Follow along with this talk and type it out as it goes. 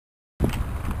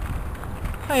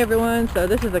Hi everyone, so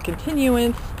this is a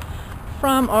continuance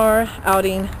from our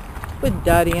outing with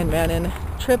Daddy and Manon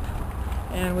trip,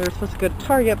 and we were supposed to go to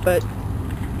Target, but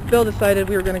Bill decided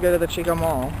we were going to go to the Chico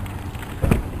Mall.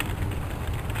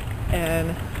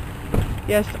 And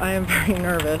yes, I am very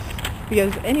nervous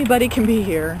because anybody can be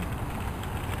here.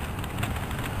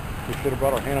 We should have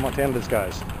brought our Hannah Montana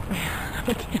disguise.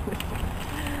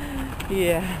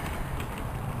 Yeah.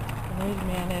 There's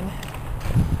Manon.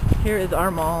 Here is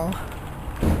our mall.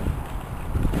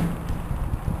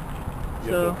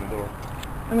 So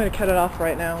I'm going to cut it off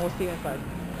right now. We'll see you inside.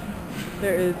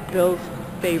 There is Bill's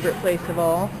favorite place of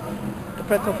all, the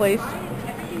pretzel place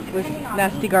with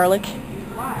nasty garlic.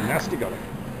 Nasty garlic.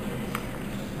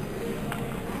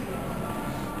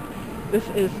 This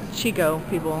is Chico,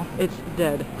 people. It's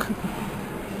dead.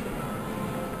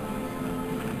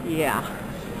 Yeah.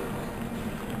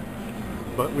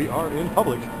 But we are in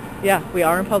public. Yeah, we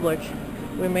are in public.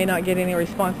 We may not get any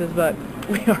responses, but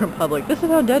we are in public. This is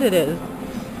how dead it is.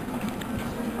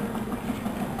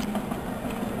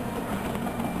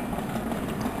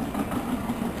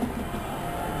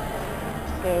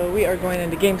 So we are going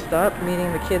into GameStop,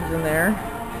 meeting the kids in there.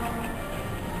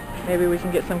 Maybe we can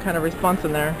get some kind of response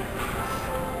in there.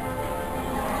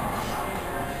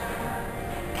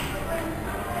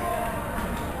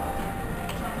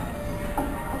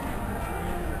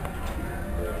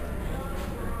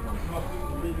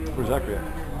 Where's Zachary at?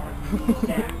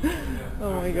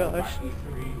 Oh my gosh.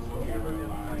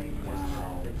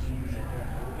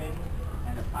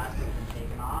 And the plastic has been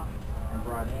taken off and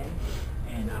brought in.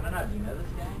 And I don't know, do you know this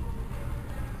guy?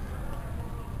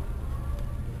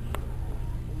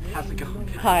 How's it going?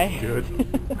 Hi. Good.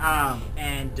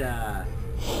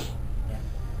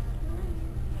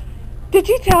 Did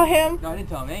you tell him? No, I didn't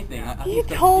tell him anything. You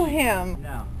told him.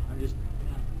 No, I'm just...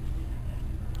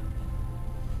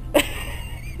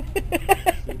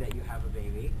 See that you have a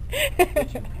baby.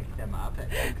 Did you pick them up at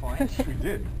some point? We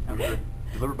did. We were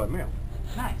delivered by mail.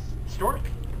 Nice. Stork?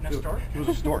 No stork? It was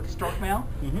a stork. Stork mail?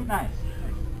 Mm-hmm. Nice.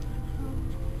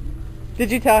 Did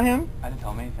you tell him? I didn't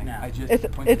tell him anything. No. I just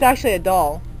It's actually a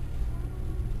doll.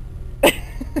 It's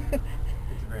a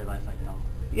very lifelike doll.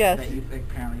 Yes. That you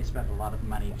apparently spent a lot of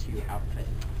money to outfit.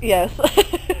 Yes.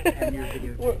 And you're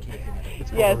videotaping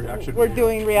it. Yes, we're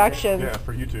doing reactions. Yeah,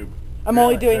 for YouTube. I'm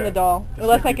only doing the doll, Just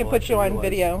unless so I can people put you actually on realize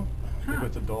video. If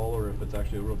it's a doll or if it's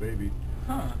actually a real baby.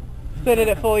 Huh. So did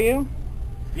it fool you?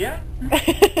 Yeah.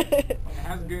 It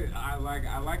has good. I like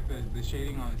the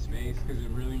shading on its face because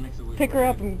it really makes it look. Pick her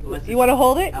up good. and you want to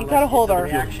hold it? You gotta hold her.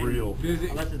 Feels real. Does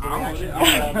it, Unless it's a I'll reaction. hold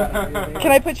it.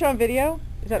 Can I put you on video?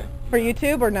 Is that for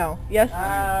YouTube or no? Yes?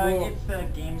 It's a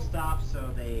GameStop, so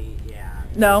yeah.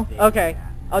 No? They- Okay. yeah.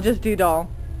 I'll just do doll.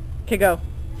 Okay, go.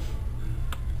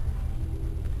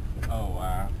 Oh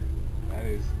wow, that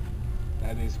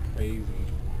is crazy.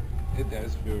 It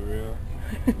does feel real.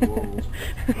 Whoa.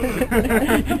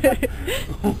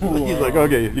 He's like,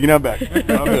 okay, you can have it back.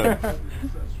 I'm good.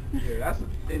 Yeah, that's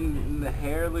and the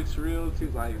hair looks real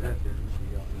too. Like that.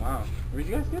 Wow, where'd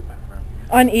you guys get that from?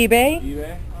 On eBay,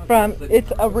 eBay?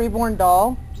 it's a Reborn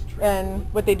doll, and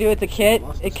what they do, it's a kit.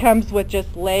 It comes with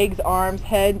just legs, arms,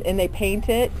 head, and they paint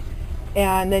it,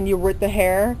 and then you rip the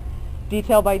hair,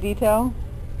 detail by detail.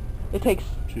 It takes...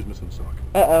 She's missing a sock.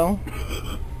 Uh-oh.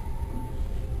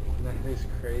 That is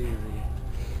crazy.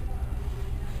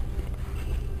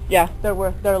 Yeah, they're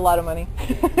a lot of money.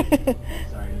 Sorry,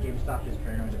 GameStop is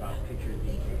paranoid about pictures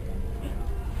being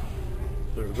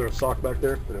taken. Is there a sock back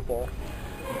there? Did it fall?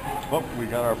 Well, we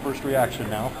got our first reaction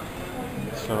now.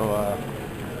 So,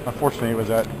 unfortunately, it was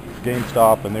at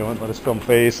GameStop, and they wouldn't let us film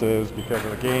faces because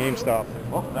of the GameStop.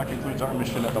 Well, that concludes our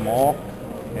mission at the mall,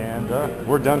 and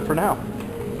we're done for now.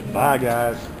 Bye,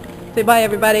 guys. Say bye,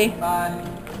 everybody. Bye.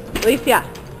 Alicia.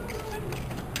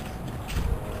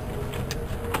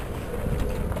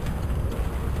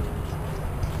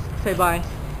 Say bye.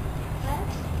 What?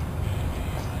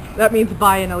 That means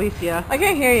bye in Alicia. I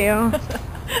can't hear you.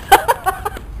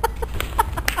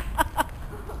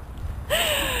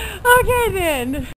 Okay then.